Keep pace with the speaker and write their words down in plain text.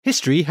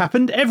History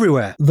happened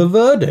everywhere. The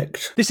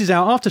verdict. This is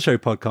our after-show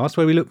podcast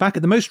where we look back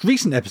at the most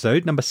recent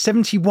episode, number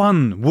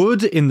 71,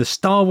 Wood in the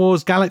Star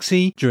Wars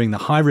Galaxy during the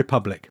High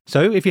Republic.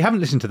 So if you haven't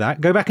listened to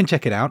that, go back and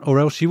check it out, or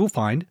else you will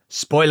find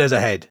spoilers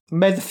ahead.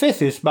 May the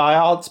 5th is my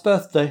aunt's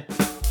birthday.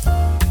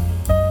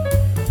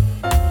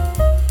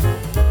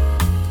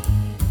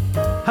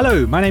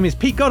 Hello, my name is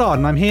Pete Goddard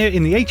and I'm here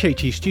in the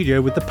HHE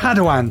studio with the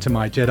Padawan to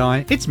my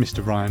Jedi. It's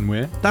Mr. Ryan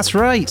Weir. That's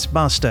right,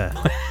 Master.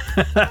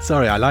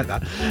 Sorry, I like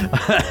that.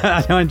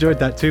 I enjoyed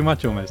that too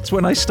much almost. It's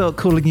when I start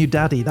calling you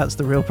Daddy, that's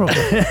the real problem.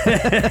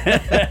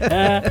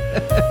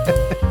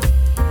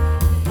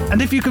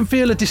 And if you can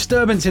feel a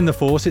disturbance in the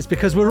Force, it's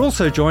because we're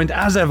also joined,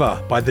 as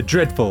ever, by the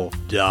dreadful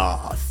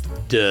Darth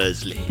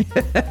Dursley.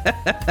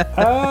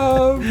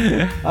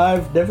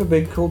 I've never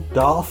been called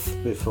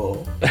Darth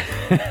before.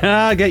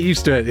 Get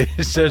used to it.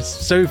 It's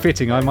just so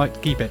fitting, I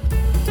might keep it.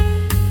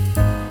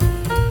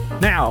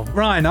 Now,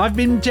 Ryan, I've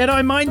been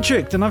Jedi mind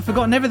tricked and I've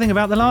forgotten everything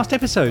about the last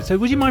episode. So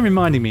would you mind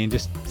reminding me in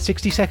just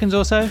 60 seconds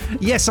or so?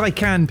 Yes, I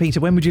can,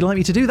 Peter. When would you like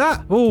me to do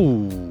that?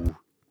 Ooh.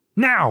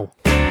 Now!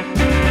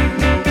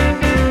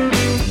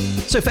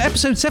 So for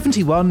episode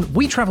 71,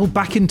 we travel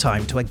back in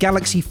time to a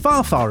galaxy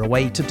far, far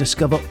away to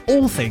discover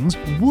all things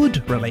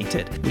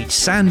wood-related. We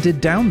sanded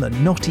down the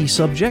knotty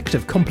subject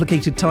of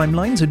complicated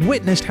timelines and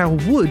witnessed how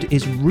wood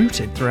is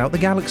rooted throughout the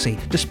galaxy,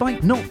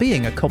 despite not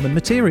being a common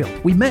material.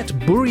 We met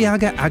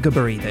Burryaga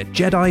Agaburi, the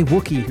Jedi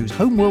Wookiee whose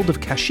homeworld of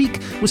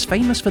Kashyyyk was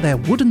famous for their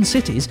wooden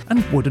cities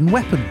and wooden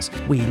weapons.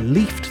 We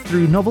leafed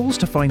through novels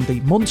to find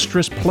the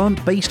monstrous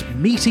plant-based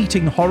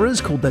meat-eating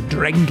horrors called the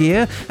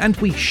Drengir, and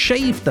we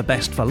shaved the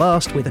best for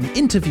last with an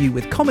interview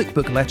with comic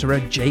book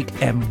letterer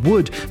Jake M.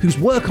 Wood, whose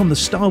work on the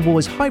Star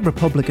Wars High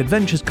Republic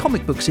Adventures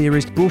comic book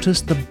series brought us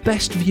the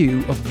best view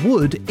of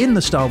wood in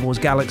the Star Wars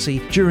galaxy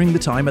during the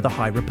time of the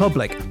High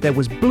Republic. There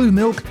was blue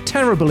milk,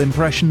 terrible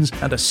impressions,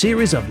 and a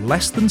series of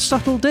less than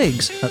subtle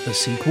digs at the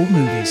sequel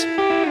movies.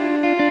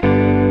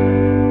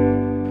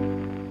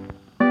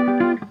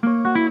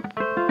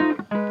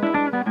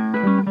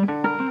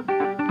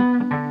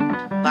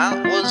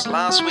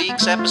 Last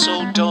week's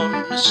episode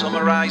done,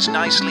 summarised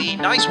nicely,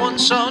 nice one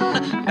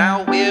son.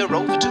 Now we're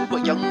over to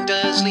a young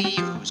Dursley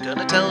who's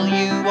gonna tell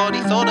you what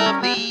he thought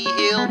of thee.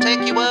 He'll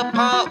take you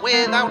apart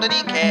without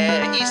any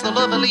care. He's the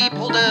lovely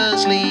Paul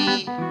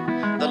Dursley,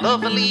 the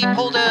lovely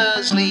Paul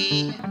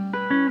Dursley.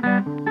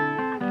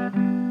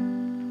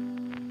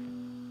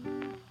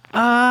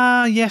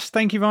 Yes,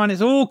 thank you, Ryan.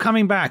 It's all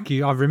coming back.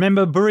 I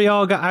remember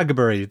Burryaga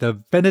Agaburi, the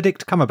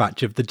Benedict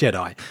Cumberbatch of the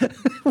Jedi.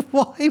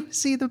 Why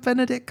was he the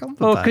Benedict Cumberbatch?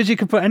 Well, because you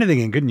could put anything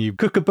in, couldn't you?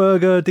 Cook a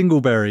burger,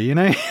 dingleberry, you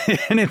know?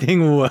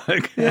 Anything will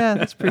work. Yeah,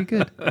 that's pretty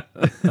good.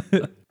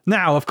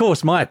 Now, of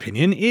course, my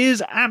opinion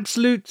is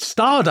absolute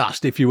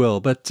stardust, if you will,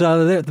 but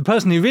the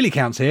person who really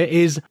counts here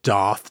is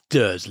Darth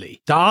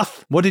Dursley.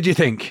 Darth, what did you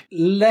think?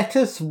 Let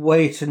us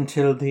wait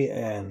until the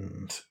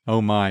end.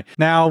 Oh my.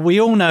 Now,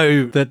 we all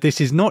know that this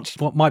is not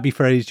what might be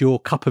phrased your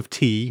cup of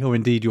tea, or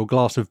indeed your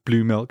glass of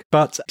blue milk,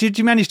 but did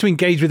you manage to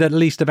engage with at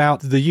least about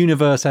the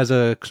universe as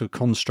a sort of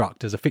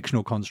construct, as a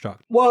fictional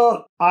construct?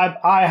 Well,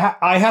 I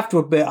have to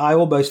admit, I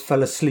almost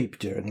fell asleep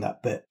during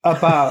that bit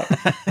about,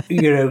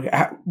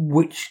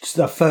 which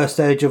the first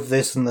age of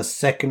this and the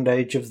second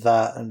age of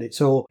that, and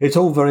it's all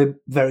very,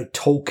 very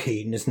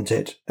Tolkien, isn't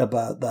it,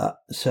 about that?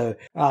 So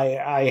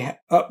I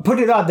put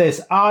it like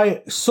this: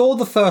 I saw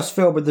the first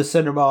film in the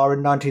cinema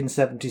in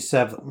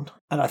 1977,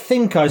 and I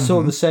think I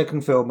saw the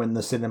second film in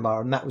the cinema,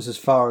 and that was as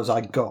far as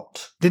I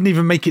got. Didn't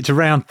even make it to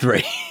round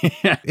 3.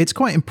 It's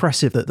quite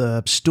impressive that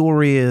the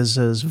story is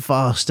as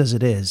vast as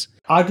it is.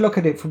 I'd look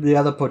at it from the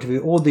other point of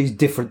view. All these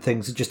different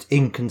things are just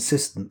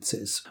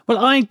inconsistencies. Well,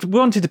 I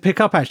wanted to pick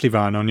up, actually,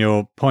 Ryan, on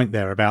your point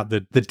there about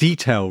the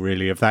detail,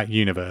 really, of that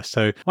universe.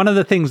 So one of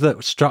the things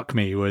that struck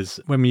me was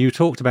when you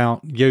talked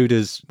about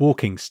Yoda's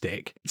walking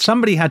stick,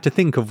 somebody had to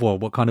think of, well,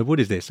 what kind of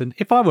wood is this? And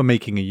if I were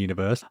making a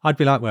universe, I'd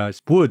be like, well,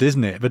 it's wood,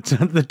 isn't it? But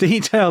the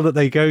detail that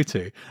they go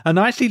to. And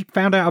I actually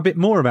found out a bit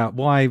more about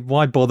why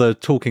bother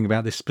talking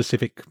about this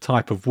specific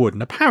type of wood.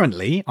 And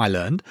apparently, I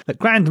learned that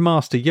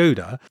Grandmaster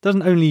Yoda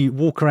doesn't only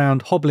walk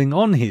around hobbling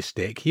on his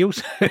stick, he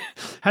also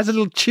has a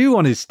little chew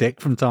on his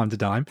stick from time to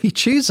time. He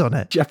chews on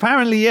it?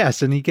 Apparently,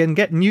 yes, and he can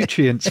get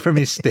nutrients from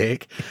his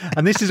stick,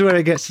 and this is where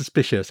it gets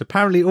suspicious.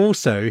 Apparently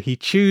also, he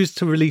chews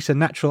to release a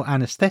natural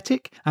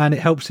anaesthetic, and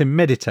it helps him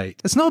meditate.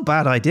 It's not a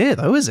bad idea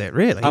though, is it,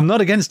 really? I'm not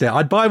against it.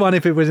 I'd buy one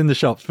if it was in the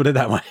shops, put it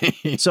that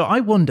way. So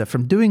I wonder,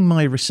 from doing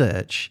my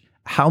research,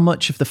 how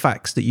much of the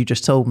facts that you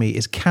just told me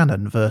is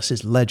canon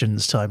versus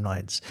Legends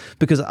timelines?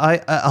 Because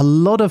a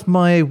lot of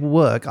my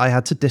work I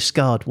had to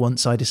discard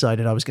once I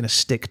decided I was going to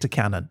stick to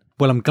canon.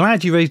 Well, I'm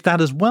glad you raised that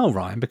as well,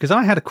 Ryan, because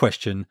I had a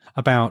question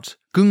about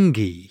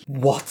Gungi.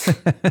 What?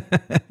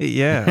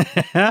 Yeah.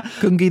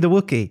 Gungi the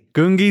Wookiee.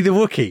 Gungi the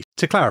Wookiee.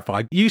 To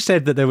clarify, you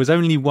said that there was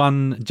only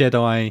one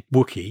Jedi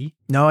Wookiee.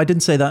 No, I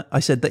didn't say that. I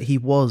said that he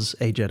was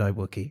a Jedi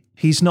Wookiee.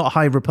 He's not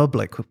High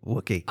Republic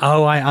Wookiee.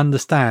 Oh, I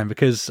understand,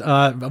 because,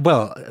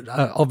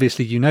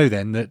 obviously you know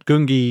then that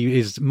Gungi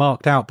is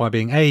marked out by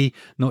being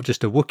not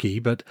just a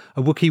Wookiee, but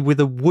a Wookiee with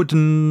a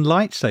wooden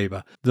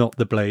lightsaber. Not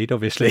the blade,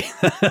 obviously.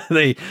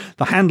 The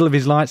handle of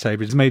his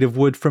lightsaber is made of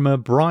wood from a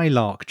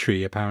brylark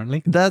tree,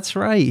 apparently. That's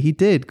right, he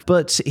did.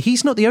 But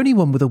he's not the only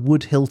one with a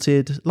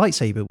wood-hilted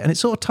lightsaber. And it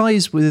sort of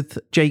ties with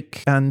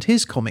Jake and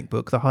his comic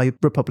book, The High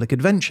Republic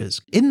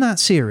Adventures. In that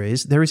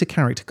series, there is a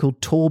character called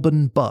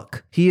Torban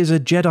Buck. He is a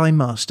Jedi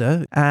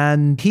Master,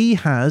 and he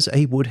has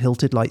a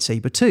wood-hilted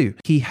lightsaber too.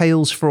 He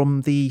hails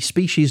from the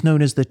species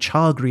known as the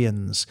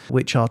Chargrians,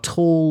 which are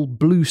tall,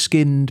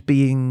 blue-skinned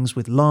beings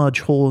with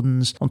large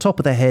horns on top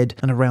of their head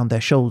and around their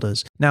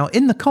shoulders. Now,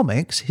 in the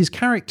comics, his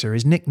character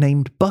is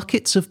nicknamed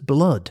Buckets of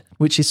Blood,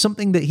 which is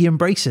something that he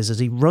embraces as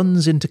he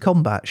runs into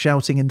combat,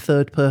 shouting in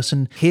third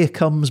person, "Here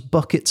comes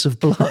buckets of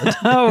blood."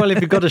 Oh, well, if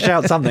you've got to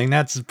shout something,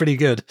 that's pretty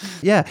good.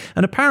 Yeah,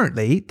 and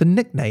apparently the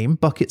nickname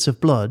Buckets of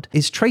Blood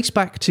is traced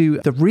back to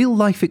the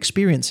real-life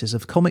experiences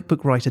of comic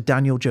book writer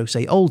Daniel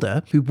Jose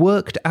Older, who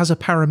worked as a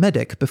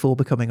paramedic before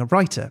becoming a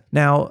writer.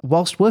 Now,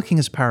 whilst working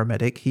as a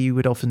paramedic, he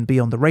would often be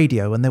on the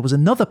radio, and there was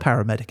another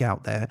paramedic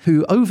out there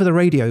who, over the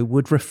radio,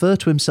 would refer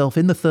to himself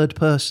in the third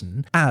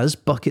person as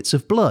Buckets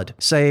of Blood,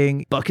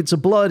 saying, "Buckets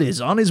of Blood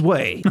is on his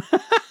way."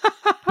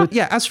 But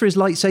yeah, as for his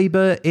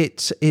lightsaber,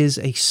 it is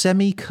a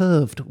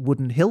semi-curved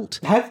wooden hilt.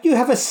 How do you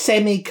have a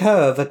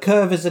semi-curve? A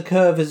curve is a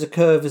curve is a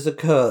curve is a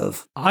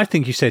curve. I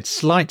think you said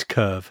slight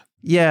curve.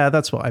 Yeah,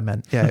 that's what I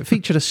meant. Yeah, it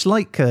featured a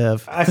slight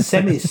curve. A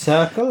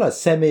semicircle, a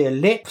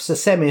semi-ellipse, a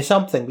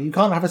semi-something, but you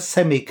can't have a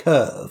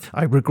semi-curve.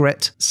 I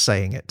regret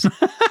saying it.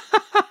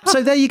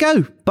 So there you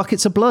go.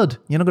 Buckets of Blood.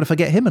 You're not going to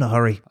forget him in a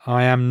hurry.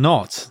 I am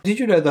not. Did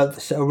you know that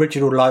this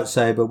original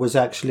lightsaber was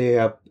actually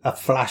a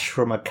flash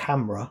from a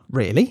camera?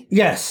 Really?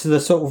 Yes,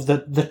 the sort of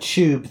the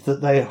tube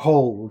that they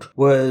hold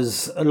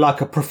was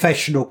like a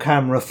professional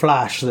camera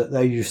flash that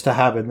they used to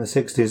have in the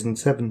 60s and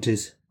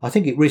 70s. I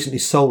think it recently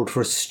sold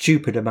for a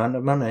stupid amount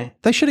of money.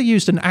 They should have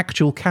used an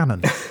actual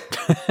cannon.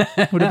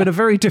 Would have been a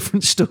very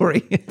different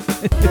story.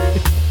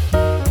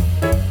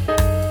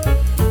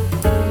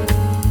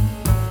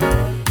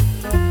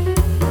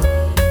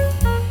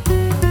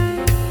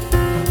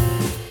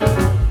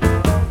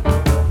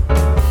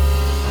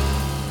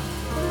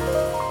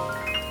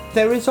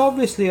 There is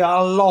obviously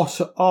a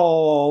lot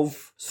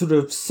of sort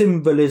of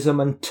symbolism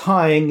and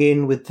tying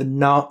in with the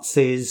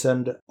Nazis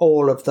and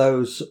all of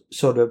those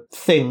sort of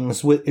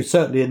things,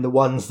 certainly in the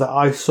ones that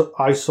I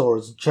saw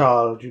as a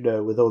child, you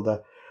know, with all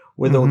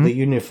the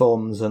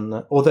uniforms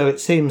although it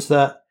seems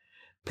that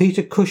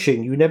Peter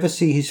Cushing, you never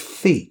see his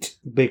feet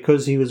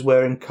because he was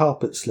wearing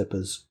carpet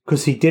slippers,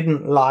 because he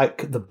didn't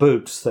like the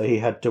boots that he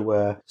had to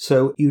wear.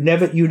 So you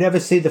never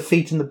see the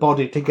feet and the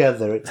body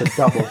together. It's a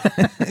double.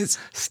 It's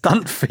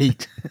stunt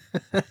feet.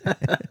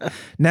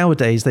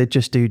 Nowadays, they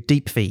just do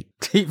deep feet.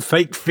 Deep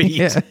fake feet.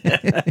 Yeah.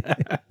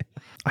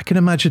 I can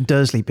imagine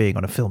Dursley being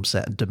on a film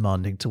set and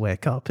demanding to wear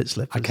carpet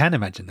slippers. I can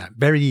imagine that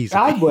very easily.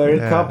 I'm wearing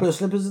carpet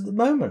slippers at the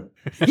moment.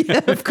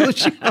 Yeah, of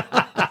course you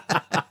are.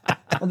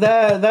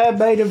 They're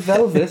made of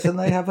velvet and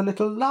they have a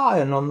little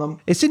lion on them.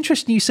 It's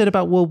interesting you said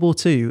about World War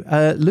II.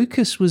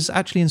 Lucas was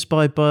actually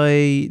inspired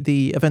by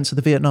the events of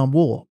the Vietnam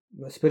War.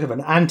 It's a bit of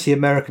an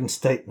anti-American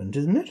statement,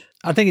 isn't it?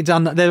 I think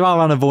there are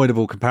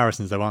unavoidable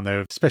comparisons, though, aren't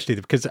there? Especially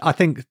because I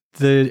think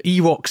the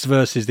Ewoks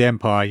versus the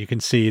Empire, you can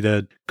see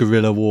the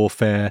guerrilla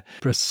warfare,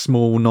 a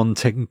small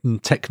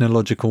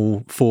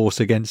non-technological force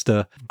against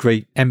a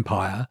great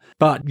empire.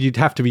 But you'd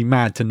have to be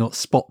mad to not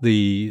spot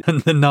the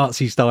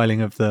Nazi styling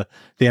of the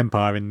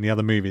Empire in the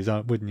other movies,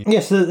 wouldn't you?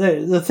 Yes,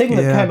 the thing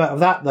that came out of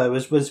that, though,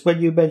 was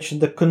when you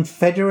mentioned the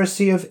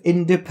Confederacy of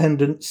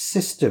Independent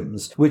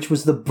Systems, which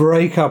was the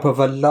breakup of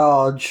a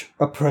large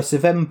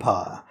oppressive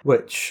empire,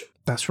 which...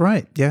 That's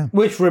right, yeah.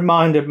 Which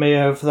reminded me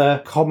of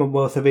the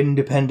Commonwealth of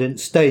Independent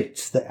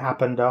States that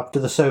happened after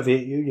the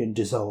Soviet Union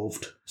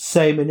dissolved.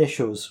 Same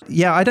initials.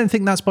 Yeah, I don't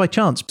think that's by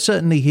chance.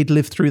 Certainly he'd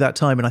lived through that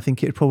time and I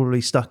think it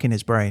probably stuck in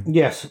his brain.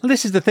 Yes. Well,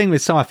 this is the thing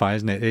with sci-fi,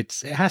 isn't it?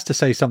 It has to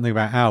say something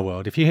about our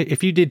world. If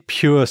you did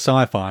pure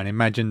sci-fi and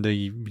imagined a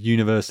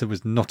universe that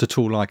was not at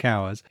all like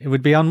ours, it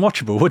would be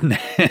unwatchable, wouldn't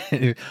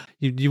it?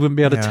 you wouldn't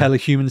be able to tell a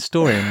human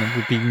story and it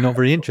would be not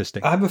very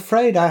interesting. I'm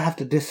afraid I have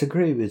to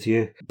disagree with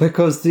you,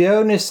 because the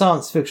only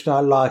science fiction I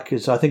like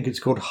I think it's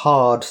called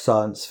hard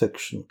science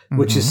fiction,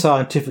 which is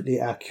scientifically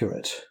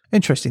accurate.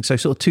 Interesting. So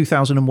sort of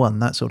 2001,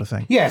 that sort of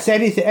thing. Yes,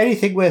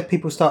 anything where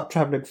people start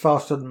travelling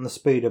faster than the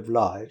speed of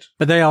light.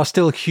 But they are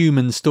still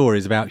human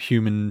stories about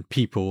human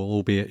people,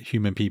 albeit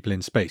human people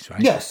in space, right?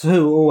 Yes,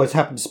 who always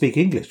happen to speak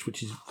English,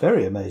 which is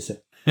very amazing.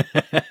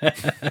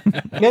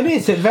 And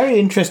it's very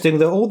interesting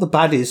that all the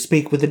baddies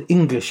speak with an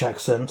English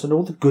accent and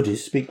all the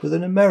goodies speak with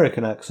an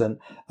American accent,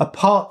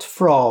 apart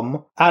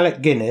from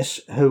Alec Guinness,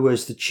 who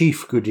was the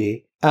chief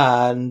goodie,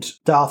 and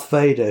Darth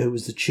Vader, who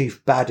was the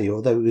chief baddie,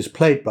 although he was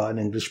played by an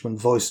Englishman,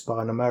 voiced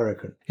by an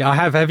American. Yeah, I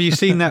have. Have you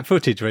seen that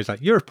footage where it's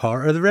like, you're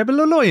part of the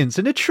Rebel Alliance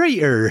and a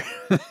traitor?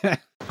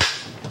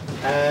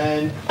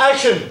 And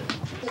action!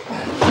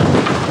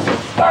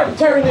 Start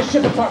tearing this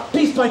ship apart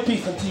piece by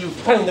piece until you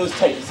find those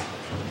tapes.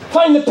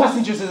 Find the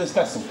passengers of this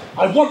vessel.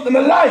 I want them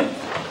alive!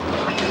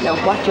 I don't know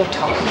what you're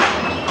talking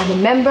about. I'm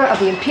a member of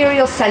the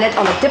Imperial Senate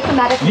on a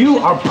diplomatic... You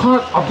are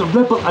part of the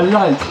Rebel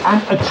Alliance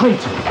and a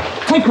traitor.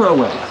 Take her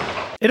away.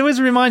 It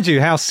always reminds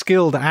you how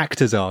skilled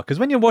actors are, because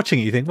when you're watching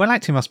it, you think, well,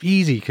 acting must be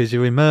easy because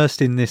you're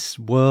immersed in this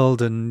world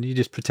and you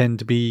just pretend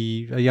to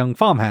be a young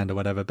farmhand or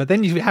whatever. But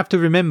then you have to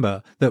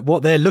remember that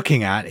what they're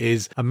looking at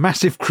is a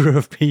massive crew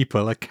of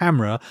people, a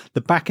camera,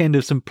 the back end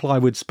of some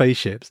plywood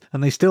spaceships,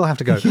 and they still have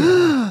to go,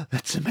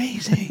 that's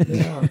amazing.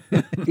 Yeah.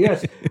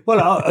 Yes.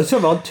 Well,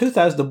 so on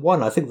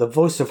 2001, I think the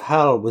voice of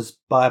Hal was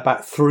by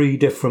about 3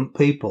 different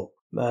people.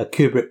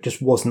 Kubrick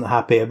just wasn't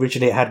happy.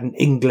 Originally it had an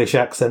English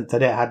accent,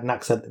 then it had an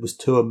accent that was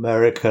too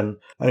American,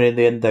 and in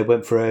the end they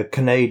went for a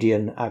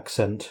Canadian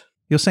accent.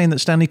 You're saying that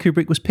Stanley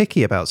Kubrick was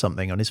picky about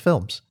something on his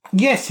films?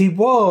 Yes, he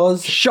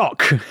was.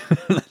 Shock.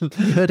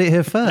 You heard it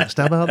here first.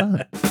 How about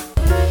that?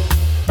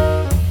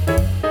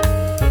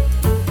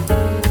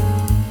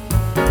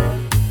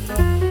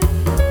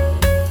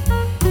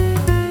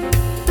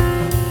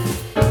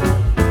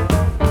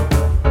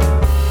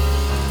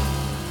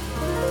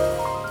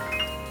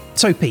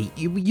 So, Pete,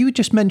 you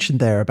just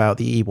mentioned there about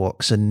the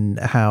Ewoks and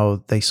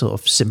how they sort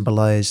of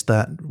symbolise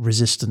that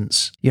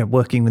resistance, you know,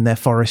 working in their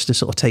forest to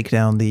sort of take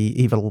down the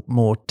evil,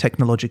 more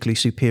technologically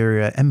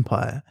superior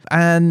empire.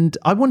 And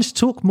I wanted to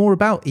talk more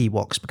about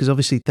Ewoks because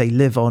obviously they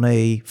live on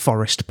a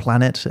forest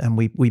planet, and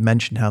we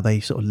mentioned how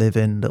they sort of live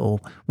in little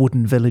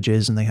wooden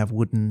villages and they have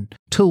wooden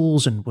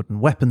tools and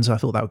wooden weapons. I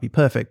thought that would be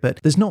perfect, but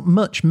there's not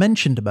much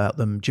mentioned about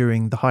them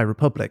during the High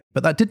Republic.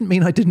 But that didn't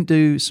mean I didn't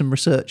do some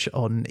research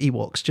on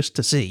Ewoks just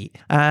to see.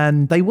 And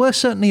they were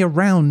certainly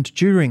around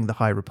during the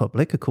High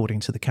Republic,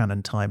 according to the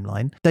canon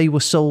timeline. They were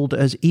sold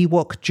as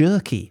Ewok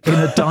jerky in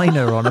a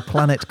diner on a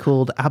planet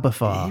called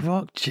Aberfar.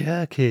 Ewok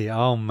jerky.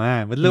 Oh,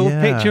 man. With a little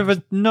picture of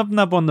a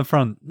nub-nub on the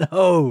front.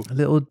 No. A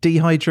little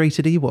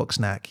dehydrated Ewok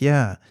snack,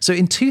 yeah. So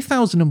in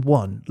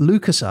 2001,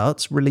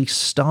 LucasArts released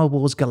Star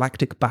Wars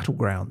Galactic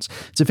Battlegrounds.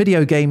 It's a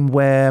video game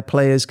where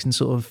players can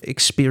sort of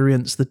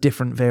experience the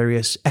different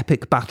various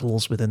epic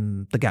battles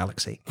within the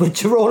galaxy.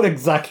 Which are all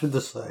exactly the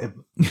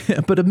same.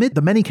 But amid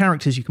the many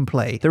characters you can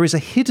play, there is a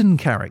hidden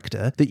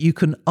character that you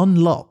can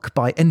unlock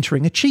by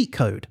entering a cheat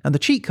code. And the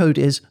cheat code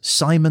is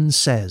Simon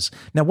Says.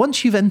 Now,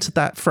 once you've entered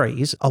that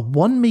phrase, a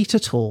 1 meter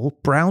tall,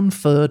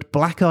 brown-furred,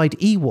 black-eyed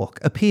Ewok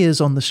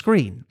appears on the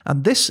screen.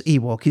 And this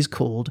Ewok is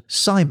called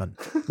Simon.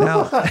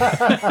 Now,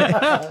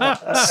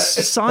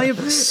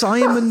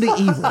 Simon the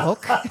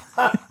Ewok.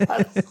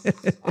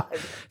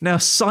 Now,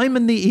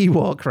 Simon the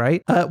Ewok,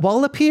 right,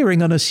 while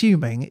appearing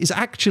unassuming, is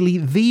actually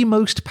the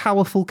most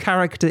powerful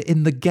character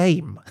in the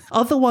game.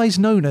 Otherwise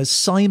known as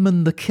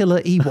Simon the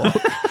Killer Ewok.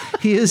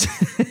 He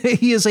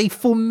is a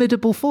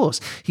formidable force.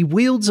 He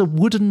wields a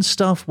wooden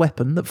staff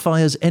weapon that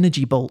fires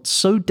energy bolts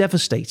so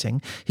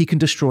devastating he can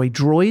destroy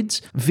droids,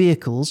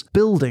 vehicles,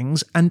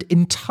 buildings, and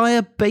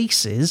entire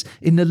bases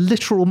in a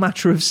literal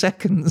matter of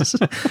seconds.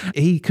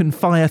 He can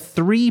fire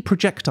 3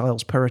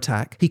 projectiles per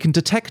attack. He can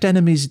detect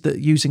enemies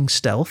using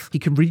stealth. He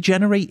can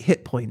regenerate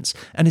hit points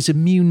and is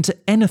immune to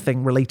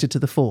anything related to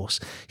the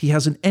Force. He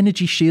has an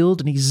energy shield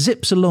and he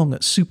zips along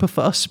at super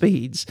fast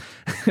speeds.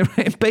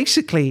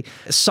 Basically,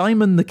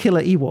 Simon the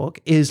Killer Ewok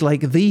is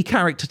like the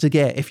character to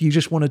get if you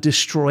just want to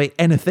destroy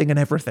anything and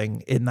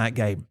everything in that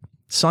game.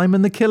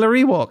 Simon the Killer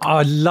Ewok. Oh,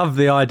 I love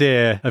the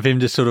idea of him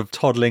just sort of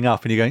toddling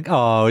up and you're going,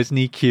 oh, isn't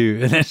he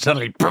cute? And then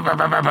suddenly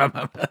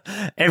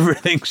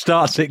everything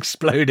starts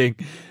exploding.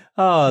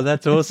 Oh,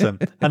 that's awesome.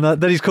 And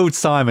that he's called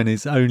Simon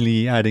is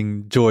only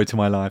adding joy to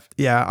my life.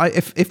 Yeah,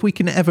 if we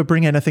can ever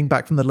bring anything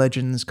back from the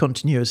Legends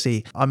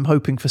continuity, I'm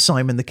hoping for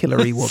Simon the Killer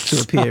Ewok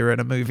to appear in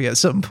a movie at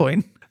some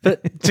point.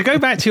 But to go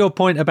back to your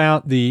point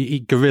about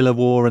the guerrilla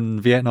war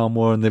and Vietnam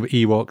War and the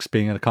Ewoks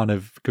being a kind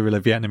of guerrilla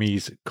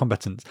Vietnamese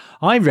combatants,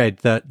 I read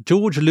that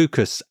George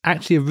Lucas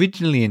actually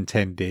originally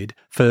intended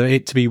for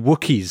it to be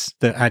Wookiees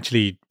that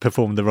actually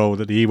performed the role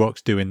that the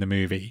Ewoks do in the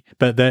movie.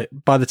 But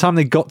that by the time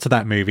they got to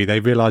that movie, they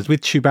realised with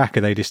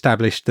Chewbacca, they'd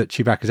established that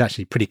Chewbacca's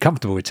actually pretty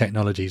comfortable with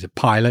technology. He's a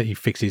pilot, he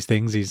fixes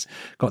things, he's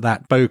got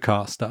that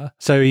bowcaster.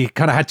 So he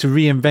kind of had to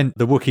reinvent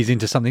the Wookiees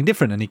into something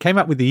different. And he came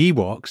up with the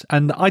Ewoks,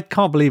 and I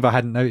can't believe I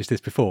hadn't noticed this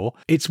before.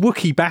 It's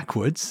Wookiee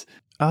backwards.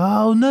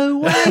 Oh, no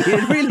way.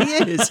 It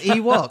really is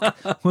Ewok.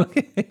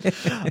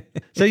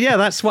 So yeah,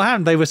 that's what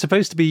happened. They were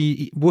supposed to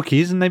be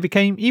Wookiees and they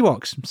became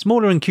Ewoks,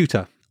 smaller and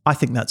cuter. I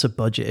think that's a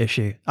budget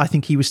issue. I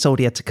think he was told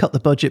he had to cut the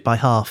budget by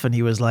half and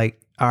he was like,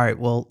 all right,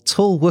 well,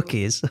 tall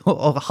Wookiees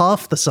or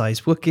half the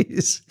size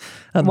Wookiees.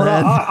 And well,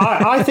 then...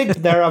 I think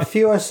there are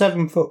fewer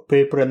 7-foot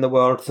people in the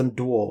world than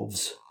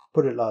dwarves.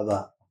 Put it like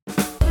that.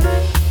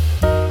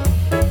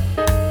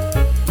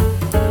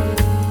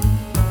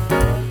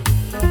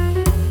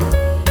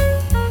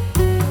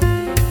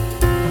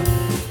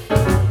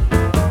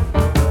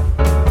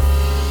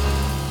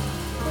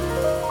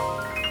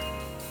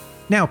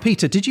 Now,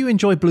 Peter, did you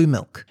enjoy Blue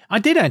Milk? I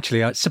did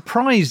actually. I was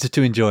surprised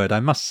to enjoy it,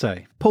 I must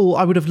say. Paul,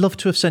 I would have loved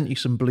to have sent you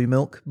some Blue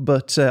Milk,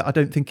 but I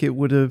don't think it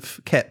would have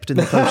kept in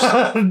the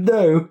post.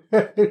 No.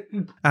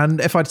 And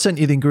if I'd sent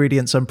you the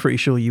ingredients, I'm pretty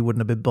sure you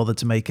wouldn't have been bothered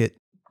to make it.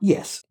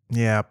 Yes.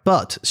 Yeah,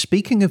 but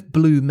speaking of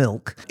blue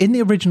milk, in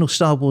the original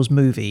Star Wars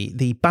movie,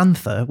 the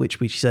bantha, which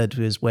we said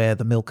is where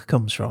the milk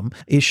comes from,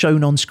 is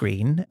shown on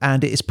screen,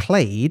 and it is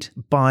played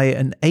by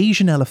an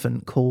Asian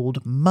elephant called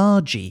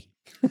Margie.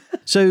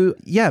 So,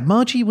 yeah,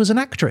 Margie was an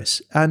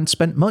actress and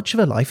spent much of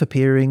her life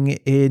appearing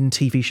in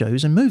TV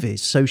shows and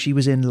movies. So she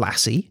was in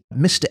Lassie,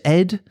 Mr.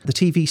 Ed, the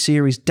TV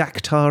series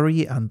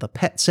Daktari, and The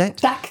Pet Set.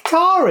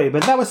 Daktari,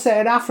 but that was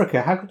set in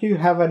Africa. How could you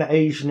have an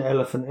Asian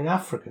elephant in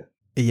Africa?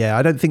 Yeah,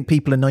 I don't think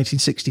people in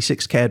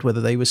 1966 cared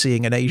whether they were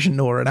seeing an Asian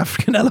or an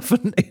African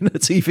elephant in a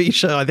TV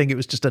show. I think it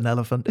was just an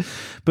elephant.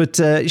 But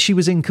she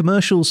was in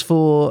commercials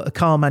for a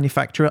car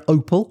manufacturer,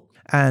 Opel,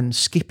 and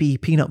Skippy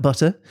Peanut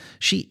Butter.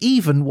 She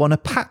even won a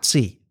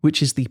Patsy,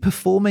 which is the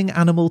Performing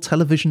Animal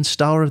Television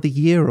Star of the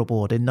Year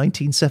award in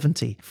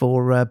 1970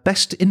 for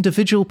Best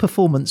Individual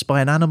Performance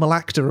by an Animal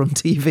Actor on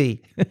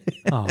TV.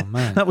 Oh,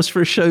 man. That was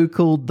for a show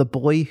called The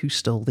Boy Who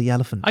Stole the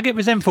Elephant. I get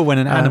resentful when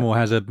an animal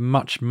has a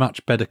much,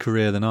 much better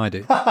career than I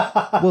do.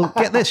 Well,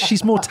 get this,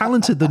 she's more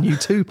talented than you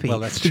too, Pete. Well,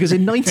 that's true. Because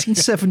in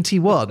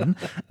 1971,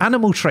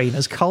 animal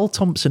trainers Carl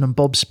Thompson and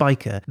Bob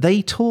Spiker,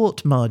 they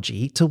taught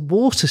Margie to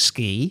water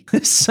ski,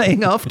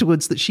 saying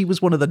afterwards that she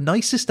was one of the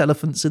nicest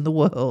elephants in the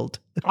world.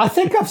 I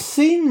think I've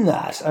seen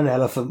that, an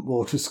elephant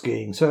water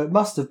skiing, so it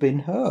must have been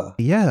her.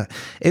 Yeah.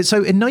 So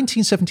in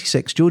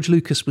 1976, George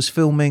Lucas was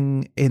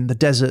filming in the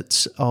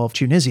deserts of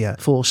Tunisia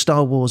for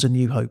Star Wars A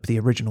New Hope, the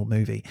original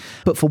movie.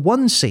 But for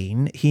one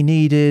scene, he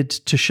needed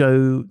to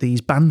show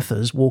these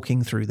banthas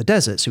walking through the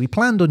desert. So he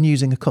planned on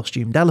using a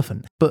costumed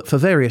elephant. But for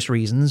various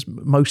reasons,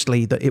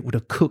 mostly that it would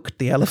have cooked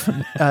the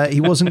elephant, he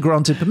wasn't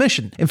granted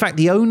permission. In fact,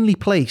 the only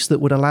place that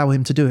would allow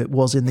him to do it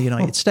was in the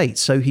United States.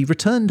 So he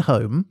returned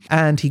home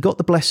and he got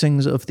the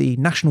blessings of the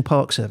National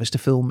Park Service to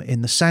film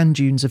in the sand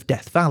dunes of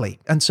Death Valley.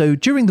 And so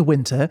during the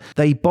winter,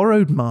 they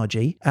borrowed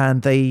Margie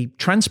and they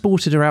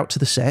transported her out to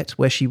the set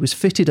where she was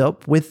fitted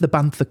up with the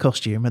bantha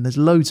costume. And there's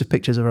loads of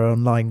pictures of her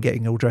online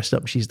getting all dressed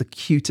up. She's the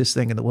cutest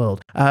thing in the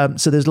world.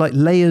 So there's like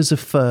layers of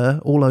fur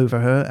all over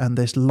her and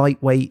there's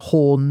lightweight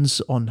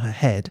horns on her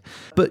head.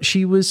 But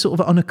she was sort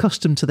of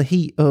unaccustomed to the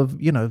heat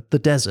of, you know, the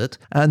desert.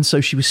 And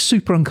so she was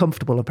super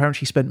uncomfortable. Apparently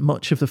she spent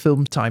much of the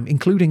film time,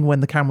 including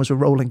when the cameras were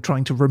rolling,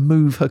 trying to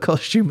remove her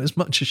costume as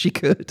much as she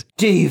could.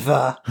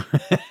 Diva.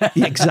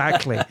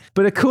 Exactly.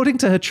 But according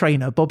to her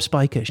trainer, Bob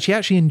Spiker, she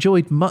actually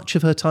enjoyed much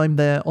of her time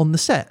there on the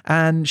set.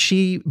 And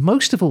she,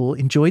 most of all,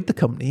 enjoyed the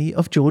company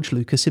of George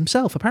Lucas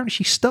himself. Apparently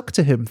she stuck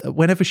to him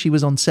whenever she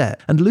was on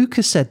set. And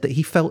Lucas said that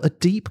he felt a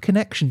deep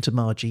connection to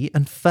Margie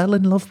and fell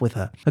in love with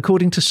her.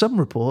 According to some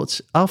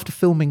reports, after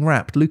filming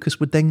Wrapped, Lucas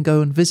would then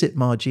go and visit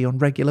Margie on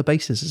regular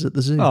basis at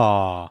the zoo.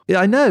 Aww. Yeah,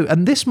 I know.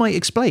 And this might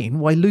explain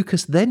why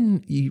Lucas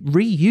then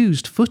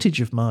reused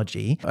footage of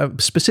Margie,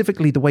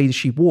 specifically the way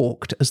she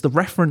walked, as the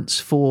reference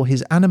for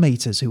his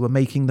animators who were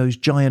making those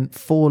giant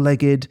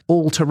four-legged,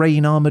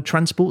 all-terrain armoured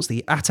transports,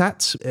 the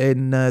AT-ATs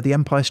in The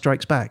Empire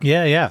Strikes Back.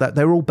 Yeah, yeah. That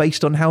they're all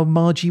based on how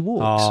Margie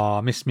walks.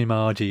 Oh, miss me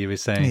Margie, he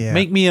was saying. Yeah.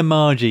 Make me a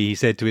Margie, he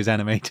said to his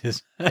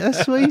animators.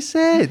 That's what he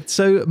said.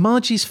 So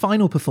Margie's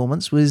final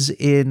performance was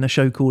in a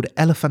show called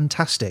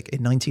Elephantastic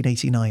in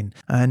 1989.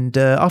 And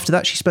after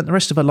that, she spent the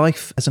rest of her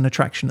life as an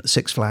attraction at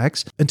Six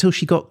Flags until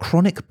she got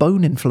chronic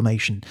bone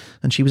inflammation.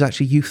 And she was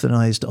actually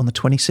euthanized on the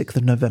 26th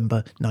of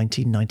November,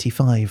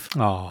 1995.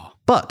 Oh.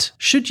 But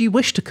should you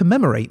wish to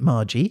commemorate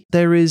Margie,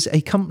 there is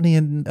a company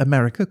in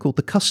America called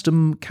the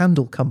Custom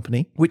Candle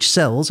Company, which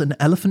sells an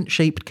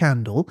elephant-shaped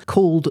candle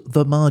called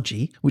the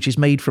Margie, which is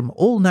made from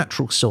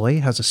all-natural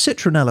soy, has a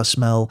citronella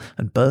smell,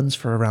 and burns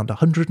for around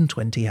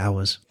 120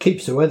 hours.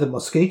 Keeps away the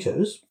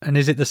mosquitoes. And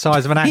is it the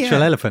size of an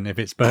actual elephant if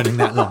it's burning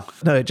that long?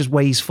 No, it just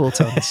weighs 4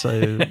 tons,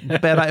 so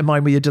bear that in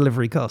mind with your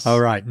delivery costs. All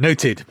right,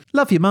 noted.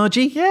 Love you,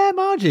 Margie. Yeah,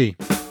 Margie.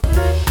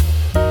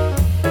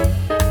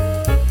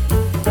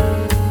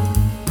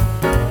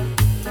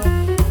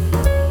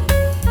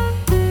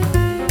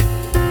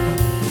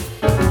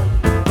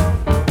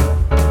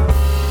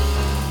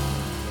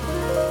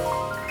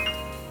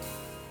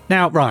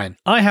 Now, Ryan,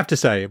 I have to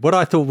say, what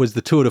I thought was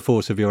the tour de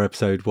force of your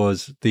episode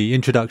was the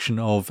introduction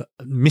of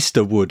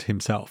Mr. Wood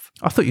himself.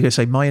 I thought you were going to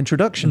say my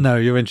introduction. No,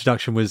 your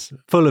introduction was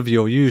full of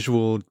your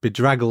usual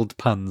bedraggled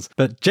puns.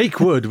 But Jake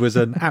Wood was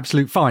an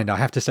absolute find, I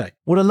have to say.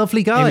 What a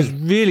lovely guy. He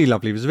was really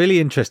lovely. It was really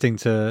interesting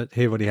to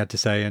hear what he had to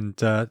say and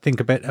think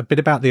a bit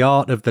about the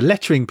art of the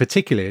lettering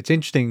particularly. It's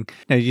interesting,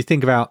 you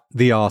think about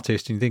the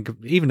artist and you think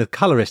of even a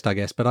colorist, I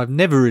guess, but I've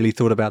never really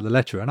thought about the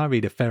letterer, and I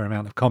read a fair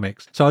amount of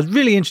comics. So I was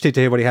really interested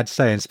to hear what he had to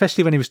say, and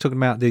especially when he was talking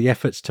about the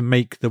efforts to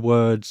make the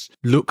words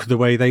look the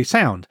way they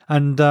sound.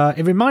 And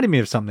it reminded me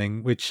of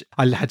something which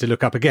I had to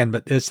look up again,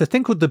 but there's a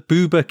thing called the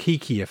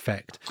Buba-Kiki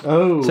effect.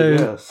 Oh, so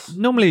yes.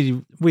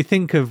 Normally we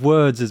think of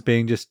words as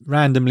being just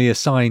randomly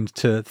assigned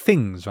to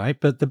things, right?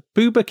 But the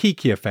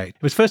Buba-Kiki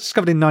effect was first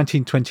discovered in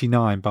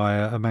 1929 by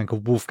a man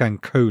called Wolfgang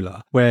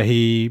Kohler, where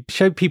he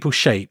showed people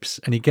shapes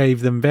and he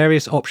gave them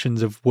various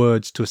options of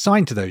words to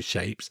assign to those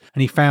shapes.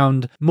 And he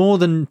found more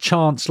than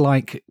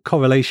chance-like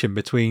correlation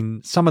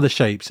between some of the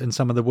shapes and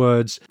some of the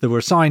words that were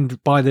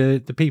assigned by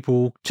the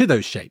people to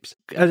those shapes.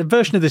 A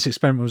version of this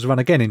experiment was run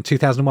again in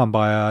 2001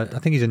 by, I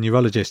think he's a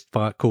neurologist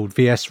called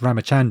V.S.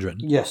 Ramachandran.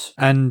 Yes.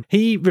 And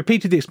he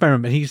repeated the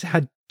experiment, but he's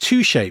had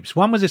two shapes.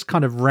 One was this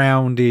kind of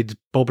rounded,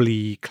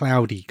 bobbly,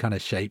 cloudy kind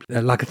of shape,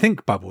 like a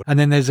think bubble. And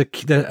then there's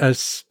a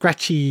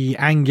scratchy,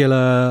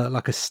 angular,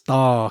 like a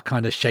star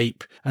kind of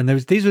shape. And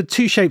these were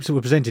two shapes that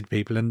were presented to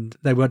people, and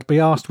they would be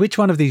asked which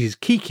one of these is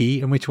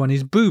Kiki and which one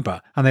is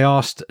Buba. And they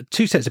asked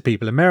two sets of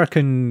people,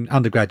 American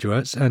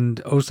undergraduates,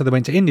 and also they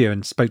went to India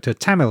and spoke to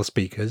Tamil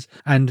speakers.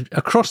 And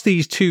across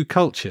these two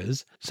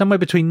cultures, somewhere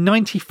between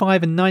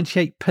 95 and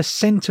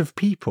 98% of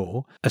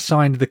people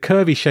assigned the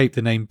curvy shape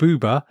the name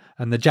Buba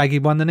and the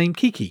jagged one the name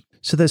Kiki.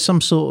 So there's some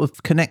sort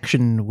of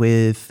connection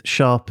with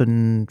sharp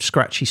and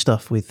scratchy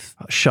stuff with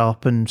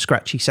sharp and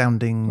scratchy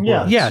sounding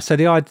words. Yeah, so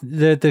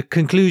the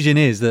conclusion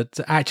is that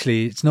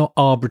actually it's not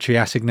arbitrary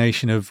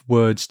assignation of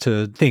words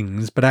to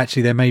things, but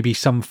actually there may be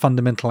some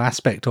fundamental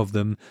aspect of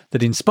them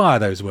that inspire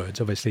those words.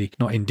 Obviously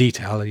not in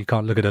detail, you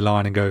can't look at a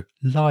line and go,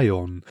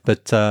 lion.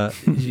 But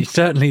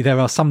certainly there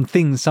are some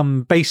things,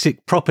 some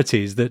basic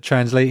properties that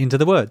translate into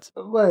the words.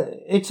 Well,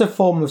 it's a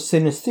form of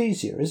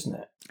synesthesia, isn't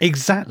it?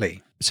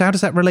 Exactly. So how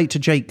does that relate to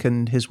Jake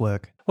and his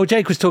work? Well,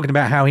 Jake was talking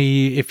about how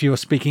if you're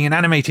speaking an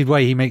animated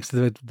way, he makes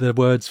the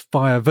words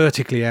fire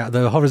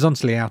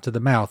horizontally out of the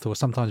mouth, or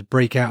sometimes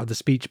break out of the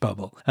speech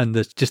bubble. And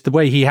just the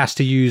way he has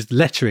to use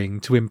lettering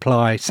to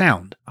imply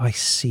sound. I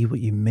see what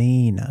you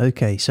mean.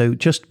 Okay, so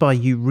just by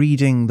you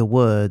reading the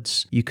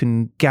words, you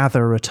can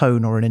gather a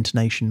tone or an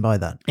intonation by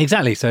that.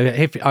 Exactly. So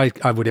if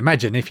I would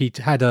imagine if he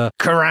had a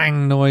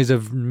kerrang noise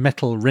of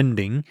metal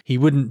rending, he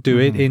wouldn't do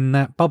it in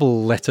that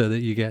bubble letter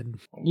that you get.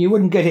 You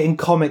wouldn't get it in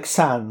Comic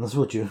Sans,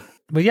 would you?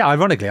 Well, yeah,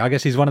 ironically, I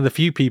guess he's one of the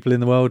few people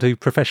in the world who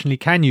professionally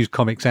can use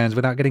Comic Sans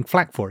without getting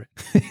flack for it.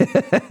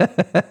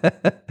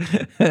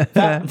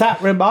 That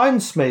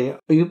reminds me,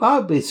 you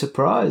might be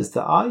surprised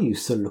that I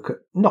used to look at,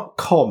 not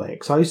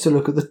comics, I used to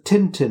look at the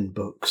Tintin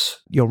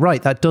books. You're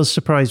right, that does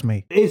surprise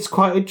me. It's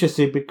quite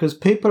interesting because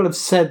people have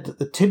said that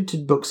the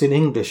Tintin books in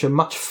English are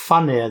much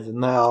funnier than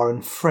they are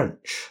in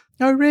French.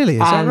 Oh, really? Is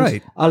that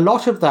right? A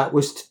lot of that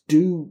was to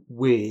do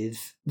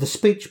with the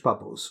speech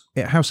bubbles.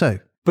 Yeah, how so?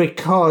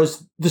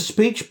 Because the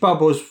speech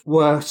bubbles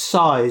were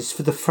sized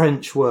for the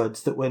French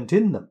words that went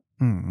in them.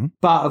 Mm.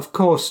 But of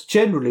course,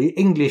 generally,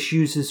 English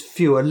uses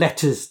fewer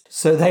letters,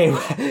 so they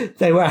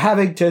were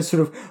having to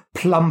sort of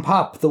plump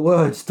up the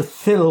words to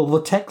fill the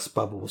text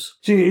bubbles,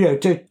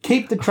 to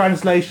keep the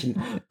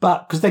translation.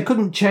 But because they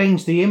couldn't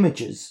change the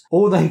images,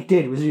 all they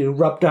did was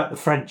rubbed out the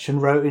French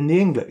and wrote in the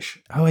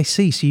English. Oh, I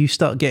see. So you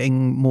start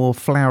getting more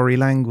flowery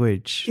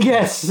language.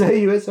 Yes, so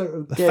you were sort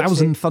of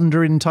 1,000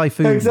 thundering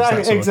typhoons.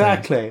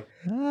 Exactly.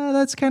 Ah,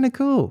 that's kind of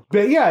cool.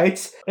 But yeah,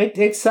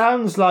 it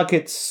sounds like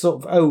it's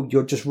sort of,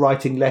 you're just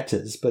writing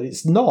letters, but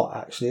it's not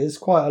actually. There's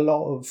quite a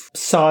lot of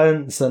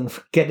science and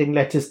getting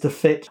letters to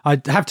fit.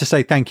 I have to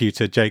say thank you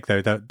to Jake,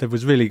 though. That there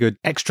was really good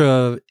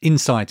extra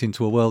insight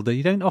into a world that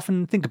you don't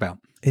often think about.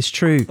 It's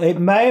true. It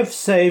may have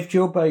saved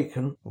your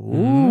bacon.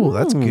 Ooh,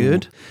 that's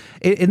good.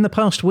 In the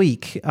past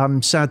week,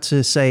 I'm sad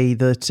to say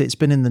that it's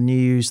been in the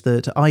news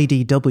that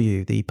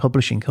IDW, the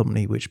publishing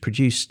company which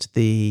produced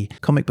the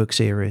comic book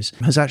series,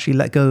 has actually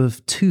let go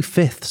of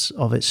 2/5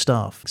 of its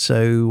staff.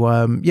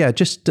 So,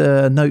 just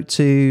a note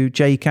to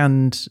Jake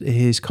and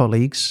his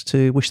colleagues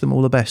to wish them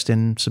all the best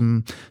in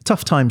some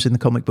tough times in the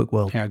comic book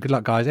world. Yeah, good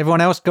luck, guys.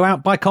 Everyone else, go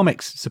out, buy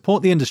comics,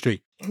 support the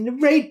industry.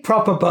 Read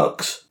proper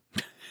books.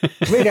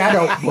 Read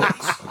adult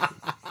books.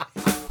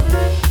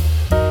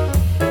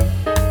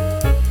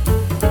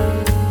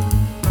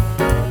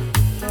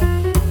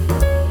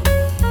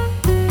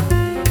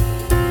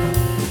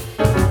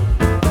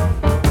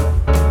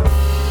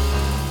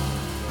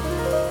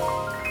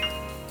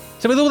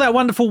 So with all that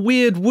wonderful,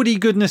 weird, woody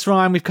goodness,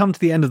 Ryan, we've come to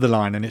the end of the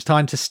line, and it's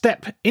time to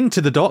step into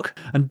the dock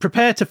and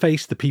prepare to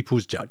face the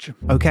people's judge.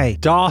 Okay.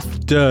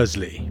 Darth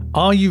Dursley,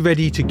 are you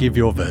ready to give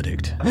your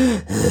verdict?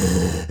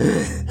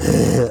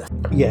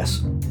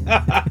 Yes.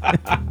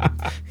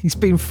 He's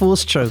been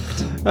force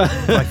choked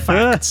by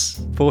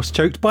facts. Force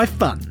choked by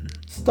fun.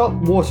 Stop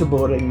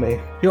waterboarding me.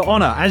 Your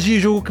Honour, as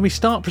usual, can we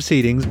start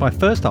proceedings by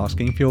first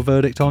asking for your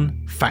verdict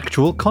on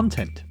factual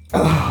content?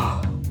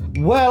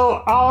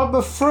 Well, I'm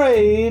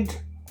afraid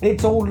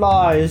it's all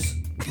lies.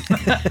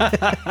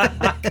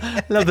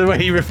 Love the way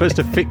he refers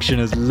to fiction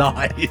as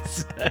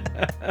lies.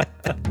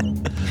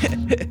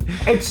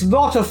 It's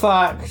not a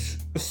fact,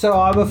 so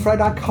I'm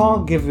afraid I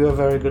can't give you a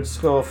very good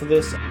score for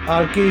this.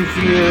 I'll give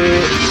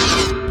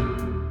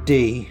you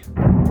D.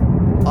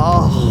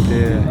 Oh,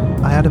 dear.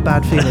 I had a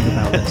bad feeling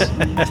about this.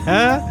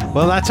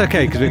 Well, that's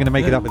okay, because we're going to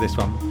make it up with this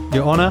one.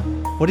 Your Honour,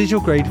 what is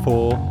your grade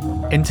for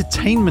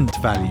entertainment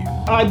value?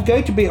 I'm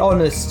going to be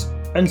honest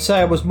and say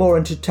I was more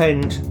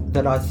entertained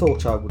than I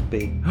thought I would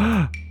be.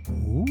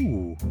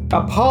 Ooh.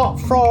 Apart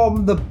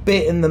from the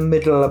bit in the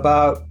middle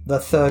about the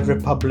Third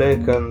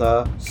Republic and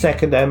the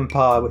Second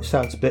Empire, which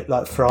sounds a bit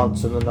like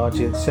France in the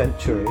 19th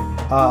century,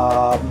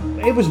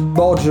 it was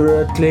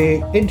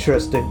moderately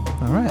interesting.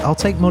 All right, I'll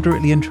take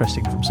moderately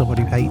interesting from someone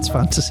who hates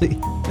fantasy.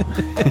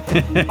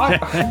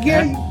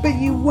 Yeah, but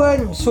you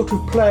weren't sort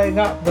of playing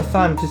up the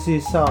fantasy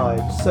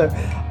side, so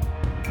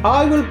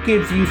I will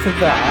give you for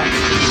that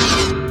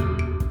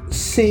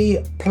C+.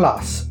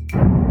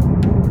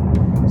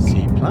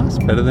 C+,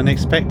 better than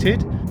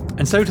expected.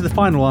 And so to the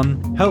final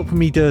one, help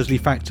me Dursley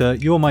Factor,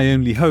 you're my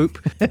only hope.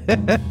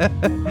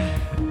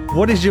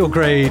 What is your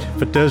grade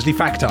for Dursley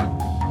Factor?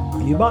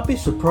 You might be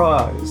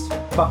surprised,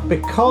 but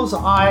because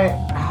I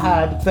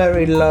had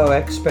very low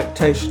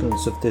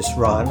expectations of this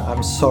run,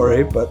 I'm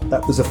sorry, but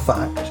that was a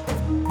fact.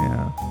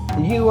 Yeah.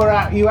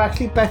 You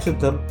actually bettered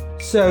them,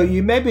 so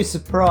you may be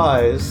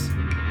surprised.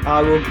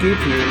 I will give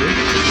you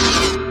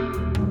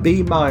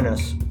B-.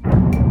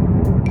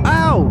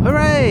 Ow!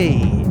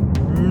 Hooray!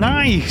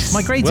 Nice!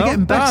 My grades Well are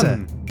getting better.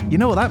 done. You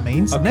know what that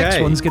means. Okay. Next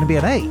one's going to be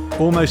an A.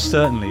 Almost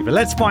certainly, but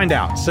let's find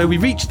out. So we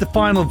reached the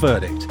final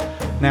verdict.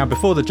 Now,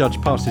 before the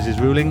judge passes his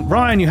ruling,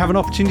 Ryan, you have an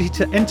opportunity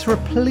to enter a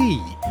plea.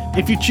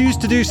 If you choose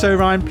to do so,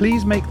 Ryan,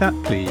 please make that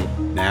plea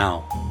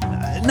now.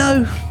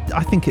 No,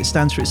 I think it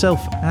stands for itself,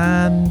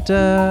 and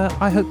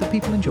I hope that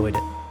people enjoyed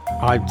it.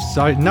 I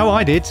know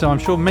I did, so I'm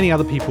sure many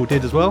other people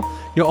did as well.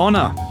 Your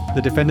Honour,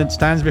 the defendant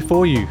stands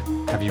before you.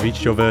 Have you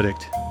reached your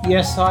verdict?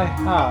 Yes, I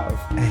have.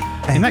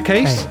 In that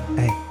case,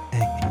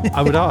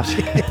 I would ask.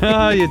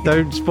 Oh, you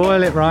don't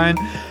spoil it, Ryan.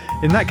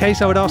 In that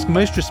case, I would ask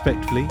most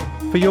respectfully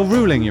for your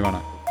ruling, Your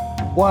Honour.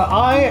 Well,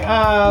 I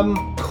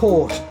am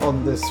caught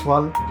on this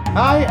one.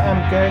 I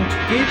am going to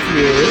give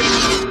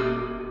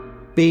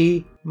you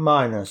B-.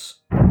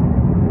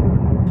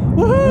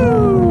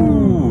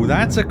 Woohoo!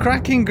 That's a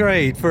cracking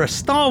grade for a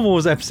Star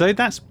Wars episode.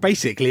 That's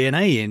basically an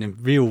A in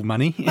real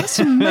money. That's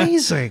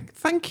amazing.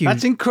 Thank you.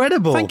 That's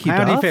incredible. Thank you,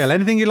 How do you Darth. feel?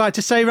 Anything you'd like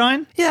to say,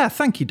 Ryan? Yeah,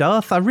 thank you,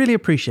 Darth. I really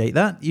appreciate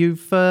that.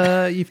 You've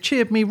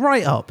cheered me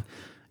right up.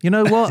 You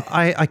know what?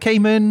 I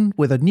came in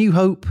with a new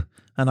hope,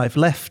 and I've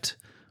left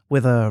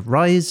with a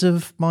rise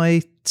of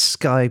my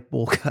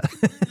Skywalker.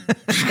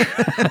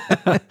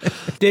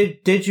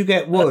 Did you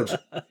get wood?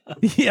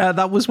 Yeah,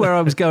 that was where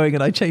I was going,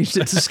 and I changed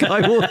it to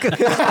Skywalker.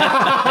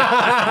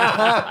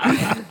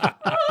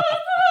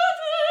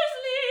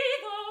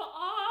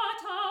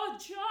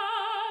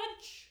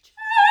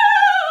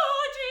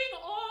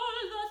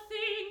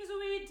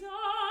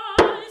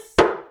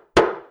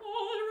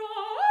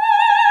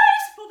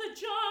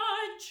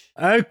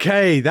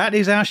 Okay, that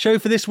is our show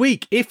for this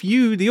week. If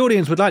you, the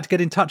audience, would like to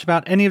get in touch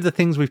about any of the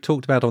things we've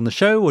talked about on the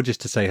show or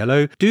just to say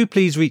hello, do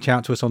please reach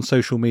out to us on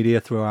social media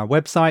through our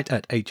website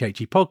at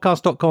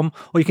hhepodcast.com,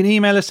 or you can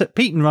email us at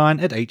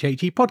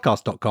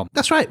peteandryan@hhepodcast.com.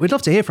 That's right. We'd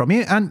love to hear from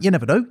you, and you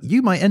never know,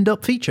 you might end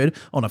up featured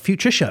on a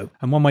future show.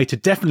 And one way to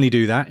definitely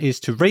do that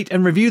is to rate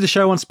and review the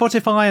show on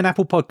Spotify and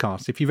Apple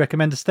Podcasts. If you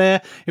recommend us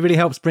there, it really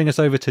helps bring us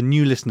over to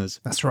new listeners.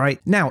 That's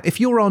right. Now, if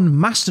you're on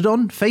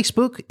Mastodon,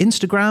 Facebook,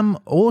 Instagram,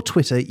 or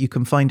Twitter, you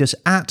can find us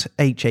at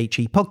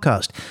HHE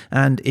Podcast.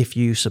 And if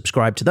you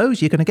subscribe to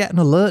those, you're going to get an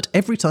alert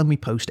every time we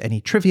post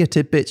any trivia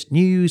tidbits,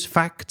 news,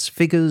 facts,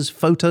 figures,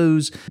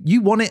 photos.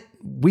 You want it,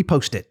 we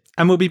post it.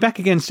 And we'll be back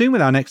again soon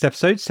with our next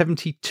episode,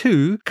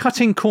 72,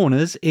 Cutting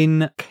Corners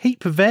in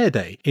Cape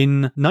Verde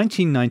in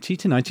 1990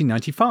 to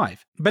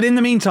 1995. But in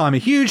the meantime, a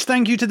huge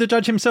thank you to the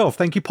judge himself.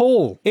 Thank you,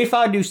 Paul. If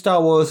I knew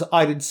Star Wars,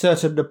 I'd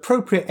insert an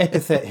appropriate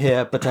epithet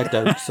here, but I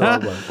don't, so I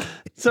won't.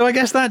 So I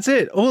guess that's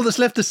it. All that's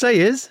left to say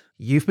is...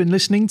 You've been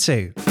listening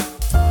to...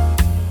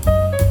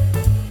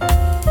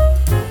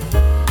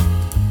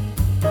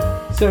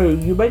 So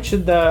you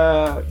mentioned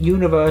the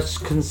universe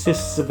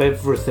consists of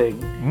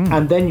everything,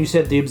 and then you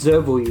said the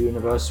observable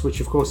universe, which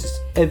of course is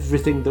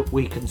everything that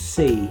we can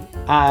see.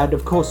 And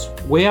of course,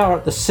 we are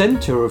at the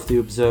center of the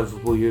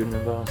observable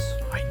universe.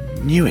 I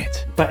knew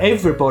it. But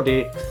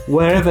everybody,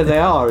 wherever they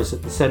are, is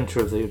at the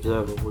center of the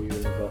observable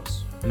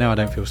universe. Now I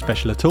don't feel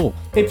special at all.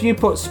 If you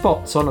put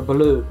spots on a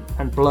balloon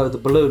and blow the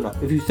balloon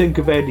up, if you think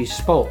of any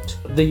spot,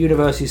 the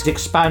universe is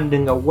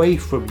expanding away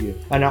from you.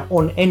 And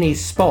on any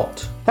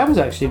spot, that was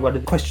actually one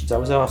of the questions I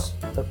was asked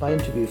at my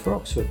interview for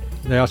Oxford.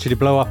 They asked you to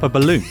blow up a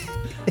balloon.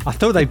 I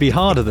thought they'd be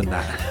harder than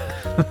that.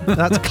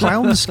 That's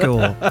clown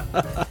school.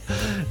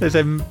 They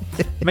said,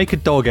 make a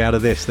dog out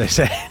of this, they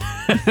said.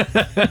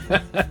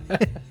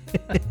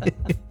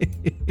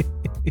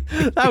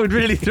 That would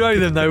really throw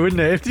them though,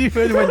 wouldn't it? If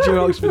you went to your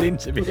Oxford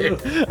interview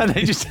and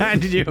they just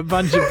handed you a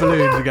bunch of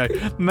balloons and go,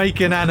 make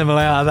an animal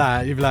out of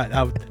that, you'd be like,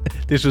 oh,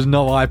 this was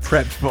not what I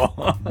prepped for.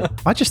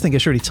 I just think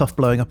it's really tough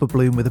blowing up a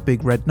balloon with a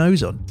big red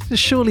nose on.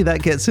 Surely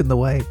that gets in the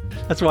way.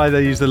 That's why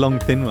they use the long,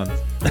 thin ones.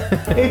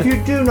 If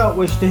you do not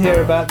wish to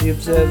hear about the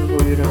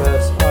observable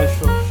universe, I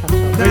shall shut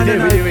up.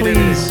 No,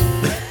 please.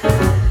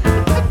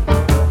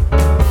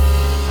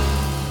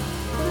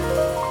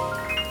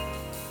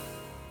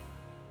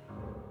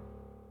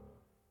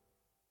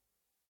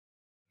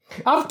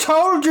 I've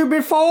told you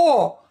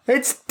before.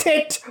 It's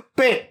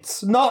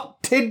titbits,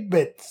 not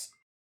tidbits.